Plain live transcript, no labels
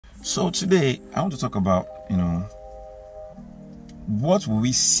So today I want to talk about, what will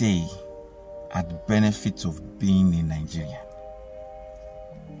we say are the benefits of being in Nigeria?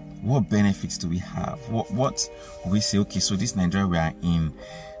 What benefits do we have? What will we say? Okay, so this Nigeria we are in,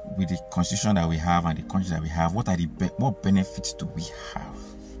 with the constitution that we have and the country that we have, what benefits do we have?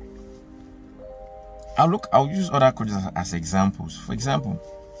 I'll use other countries as examples. For example,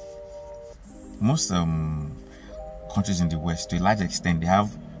 most countries in the West, to a large extent, they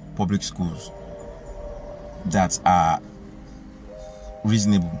have public schools that are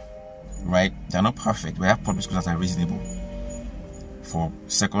reasonable, right? They're not perfect. We have public schools that are reasonable for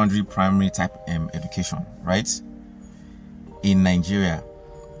secondary, primary type education, right? In Nigeria,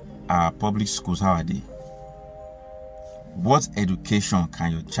 our public schools, how are they? What education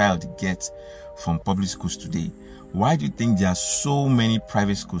can your child get from public schools today? Why do you think there are so many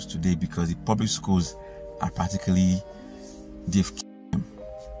private schools today? Because the public schools are particularly, they've killed them,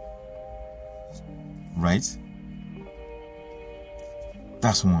 right?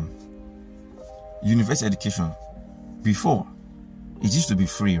 That's one. University education, before it used to be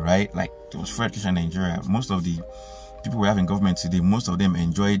free, right? Like there was free education in Nigeria. Most of the people we have in government today, most of them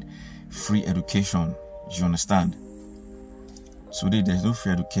enjoyed free education. Do you understand? So there's no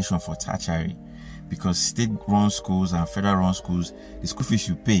free education for tertiary, because state-run schools and federal-run schools, the school fees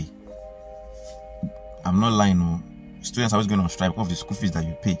you pay. I'm not lying, no. Students are always going on strike because of the school fees that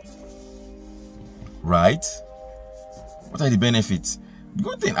you pay. Right? What are the benefits? The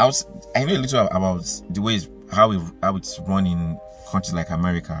good thing, I know a little about the ways how it's run in countries like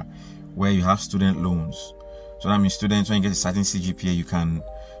America, where you have student loans. So that means students, when you get a certain CGPA,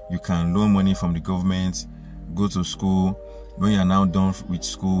 you can loan money from the government, go to school. When you are now done with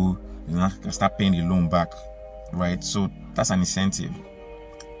school, you can start paying the loan back, right? So that's an incentive.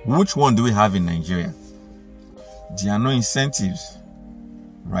 Which one do we have in Nigeria? There are no incentives,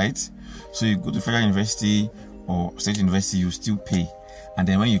 right? So you go to federal university or state university, you still pay, and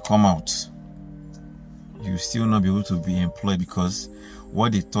then when you come out, you still not be able to be employed because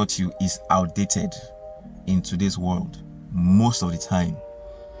what they taught you is outdated in today's world most of the time.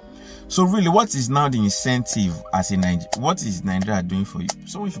 So really, what is now the incentive as a Nigeria? What is Nigeria doing for you?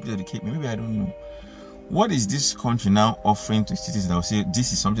 Someone should educate me. Maybe I don't know. What is this country now offering to citizens that will say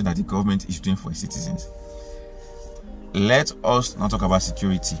this is something that the government is doing for its citizens? Let us not talk about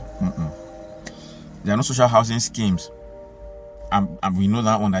security. There are no social housing schemes. And we know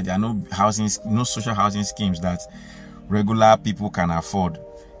that one, that there are no social housing schemes that regular people can afford.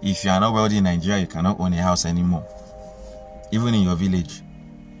 If you are not wealthy in Nigeria, you cannot own a house anymore, even in your village,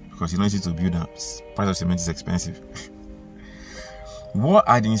 because you don't need to build a price of cement is expensive. What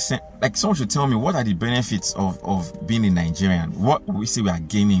are the like? Someone should tell me, what are the benefits of being a Nigerian? What we say we are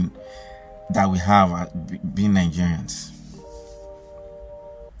gaining that we have being Nigerians?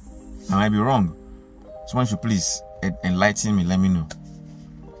 I might be wrong. Someone should please enlighten me. Let me know.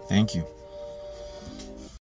 Thank you.